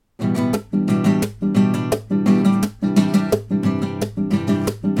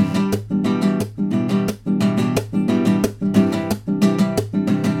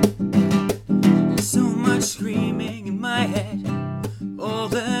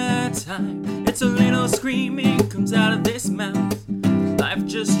time. It's a little screaming comes out of this mouth. Life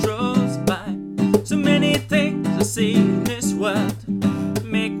just strolls by. So many things I see in this world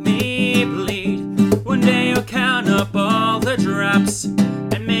make me bleed. One day I'll count up all the drops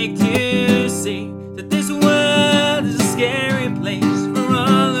and make you see that this world is a scary place for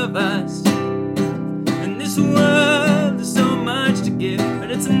all of us. And this world is so much to give,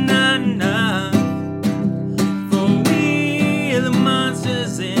 but it's not enough. For we are the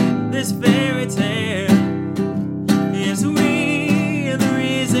monsters in this fairy tale. Yes, we are the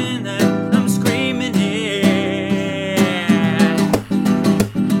reason that I'm screaming here.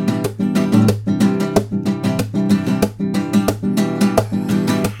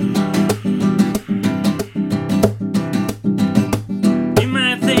 You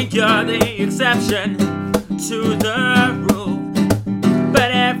might think you're the exception to the rule,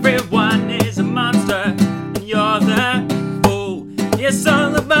 but everyone is a monster and you're the fool. Yes,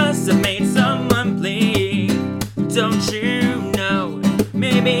 all of us have made someone bleed. Don't you know?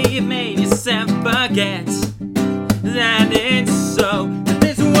 Maybe you've made yourself forget that it's so. That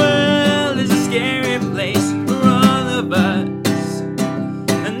this world is a scary place for all of us.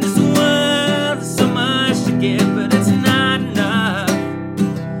 And this world has so much to give, but it's not enough.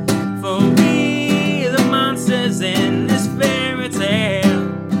 For we are the monsters in this fairy tale.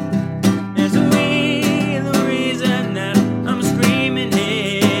 Yes, we are the reason that I'm screaming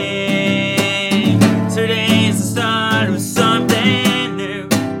here. Today's the start of something new.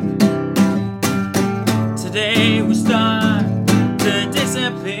 Today we start to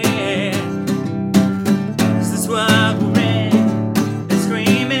disappear. Is this what we're in? It's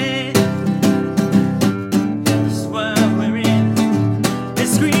screaming. This is what we're in.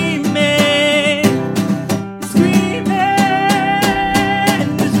 It's screaming. It's screaming.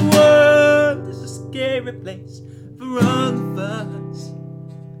 This world is a scary place for all of us.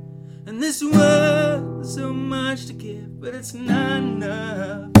 And this world has so much to give, but it's not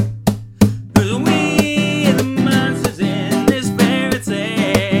enough.